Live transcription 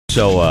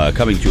So,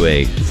 coming to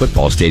a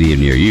football stadium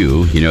near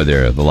you, you know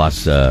they're it's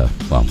going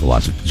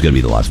to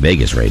be the Las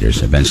Vegas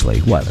Raiders eventually.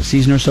 What, a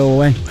season or so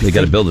away? They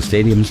got to build a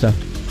stadium and stuff?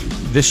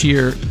 This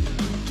year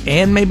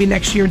and maybe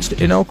next year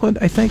in Oakland,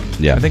 I think.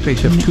 Yeah. I think they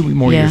have 2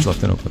 more years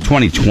left in Oakland.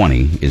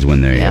 2020 is when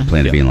they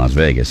plan to be in Las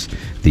Vegas.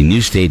 The new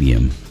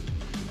stadium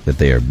that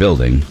they are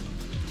building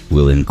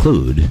will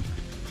include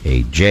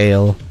a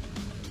jail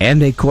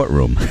and a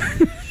courtroom.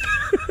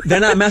 They're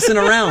not messing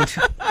around.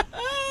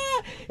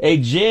 A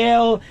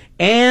jail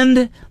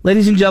and,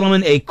 ladies and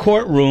gentlemen, a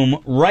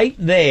courtroom right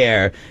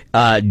there.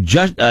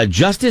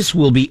 Justice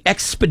will be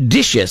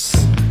expeditious.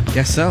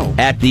 Guess so.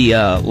 At the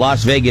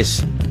Las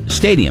Vegas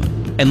Stadium.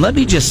 And let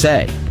me just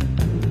say,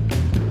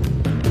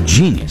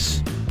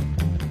 genius.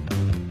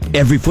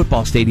 Every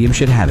football stadium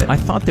should have it. I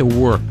thought there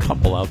were a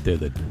couple out there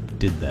that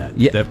did that.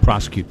 Yeah. That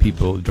prosecute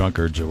people,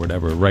 drunkards or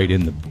whatever, right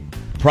in the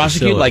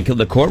prosecute facility. like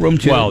the courtroom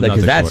too. Well, like, not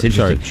the that's court.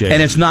 interesting. Sorry,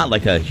 and it's not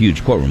like a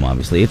huge courtroom,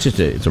 obviously. It's just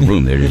it's a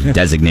room. They're just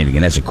designating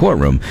it as a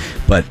courtroom.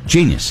 But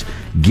genius.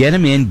 Get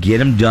them in, get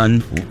them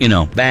done.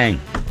 Bang.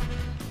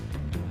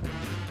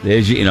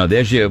 There's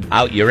your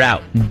out. You're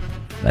out.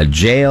 A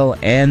jail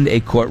and a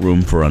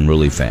courtroom for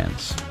unruly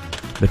fans.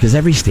 Because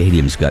every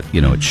stadium's got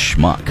it's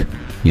schmuck.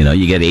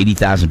 You get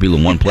 80,000 people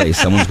in one place.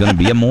 Someone's going to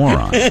be a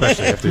moron.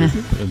 Especially after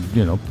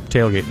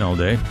tailgating all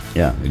day.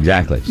 Yeah,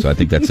 exactly. So I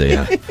think that's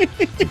a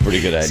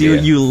pretty good idea.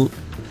 So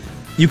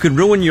you could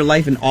ruin your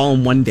life all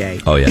in one day.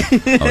 Oh, yeah.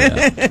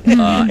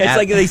 It's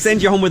like they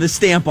send you home with a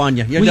stamp on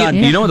you. You're done.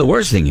 You know what the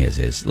worst thing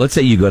is let's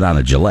say you go down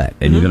to Gillette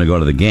and you're going to go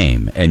to the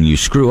game and you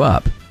screw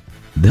up.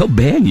 They'll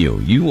ban you.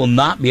 You will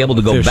not be able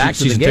to go back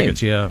to the game.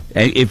 Tickets, yeah.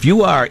 And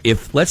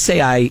if let's say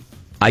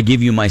I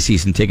give you my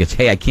season tickets,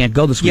 hey, I can't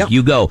go this week,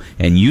 you go,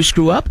 and you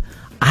screw up,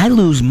 I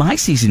lose my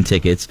season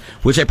tickets,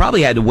 which I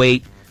probably had to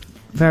wait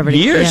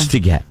years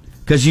to get.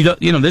 Because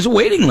there's a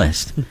waiting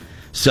list.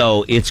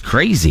 So it's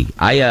crazy.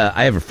 I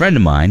have a friend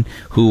of mine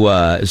who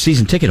a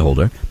season ticket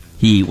holder.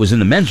 He was in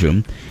the men's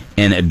room,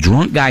 and a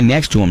drunk guy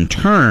next to him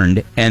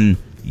turned and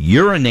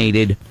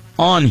urinated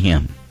on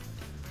him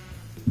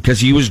because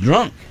he was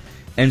drunk.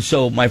 And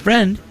so my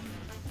friend,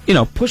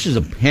 pushes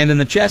him, hand in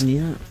the chest,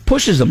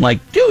 pushes him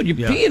like, dude,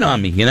 you're peeing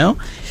on me,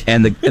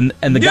 And the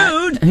guy,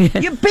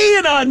 dude, you're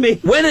peeing on me.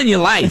 When in your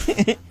life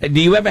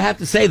do you ever have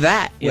to say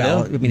that?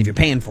 I mean, if you're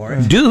paying for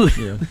it, dude,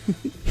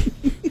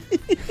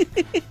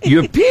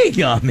 you're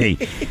peeing on me.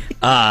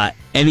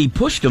 And he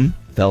pushed him,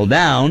 fell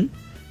down,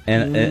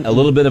 and a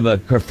little bit of a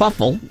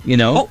kerfuffle,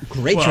 Oh,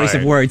 great choice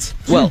of words.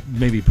 Well,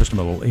 maybe he pushed him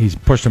a little. He's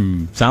pushed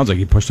him. Sounds like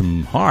he pushed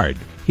him hard.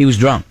 He was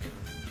drunk.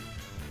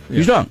 He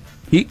was drunk.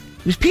 He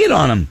was peeing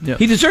on him. Yeah.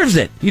 He deserves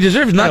it. He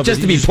deserves not just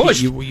to be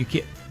pushed. You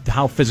can't.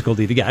 How physical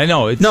did he get? I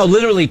know. No,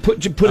 literally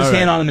put his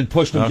hand on him and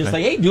pushed him, just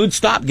like, hey, dude,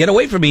 stop, get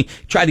away from me.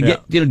 Try to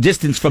get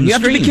distance from the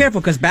screen. You have to be careful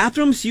because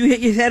bathrooms, you hit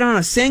your head on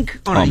a sink,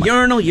 on a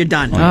urinal, you're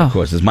done. Of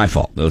course, it's my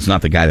fault. It's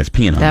not the guy that's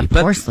peeing on me.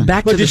 Porcelain.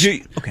 Back to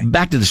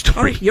the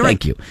story.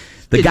 Thank you.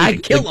 The guy,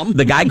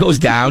 the guy goes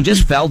down,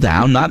 just fell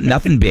down,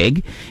 nothing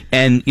big,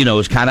 and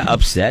was kind of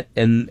upset.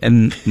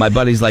 And my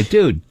buddy's like,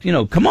 dude,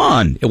 come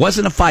on, it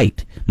wasn't a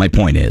fight. My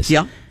point is,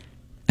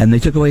 and they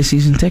took away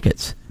season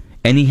tickets,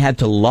 and he had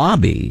to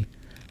lobby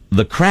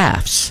the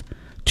Crafts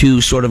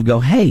to sort of go,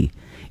 hey.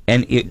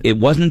 And it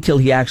wasn't until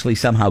he actually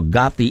somehow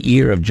got the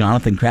ear of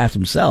Jonathan Kraft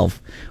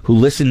himself, who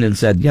listened and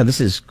said, yeah, this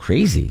is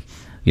crazy.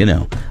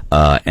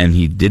 And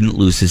he didn't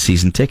lose his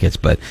season tickets.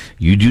 But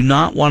you do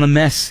not want to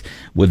mess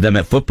with them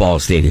at football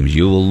stadiums.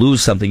 You will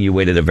lose something you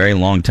waited a very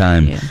long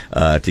time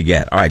to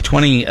get. All right,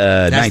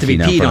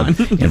 2019 now in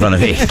front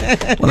of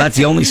 8. Well, that's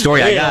the only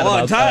story I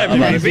got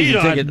about a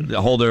season ticket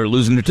holder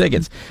losing their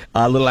tickets.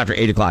 A little after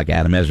 8 o'clock,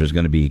 Adam Ezra is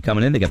going to be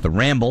coming in. They got the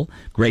Ramble,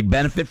 great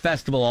benefit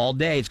festival all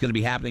day. It's going to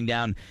be happening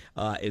down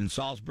in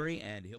Salisbury, and he'll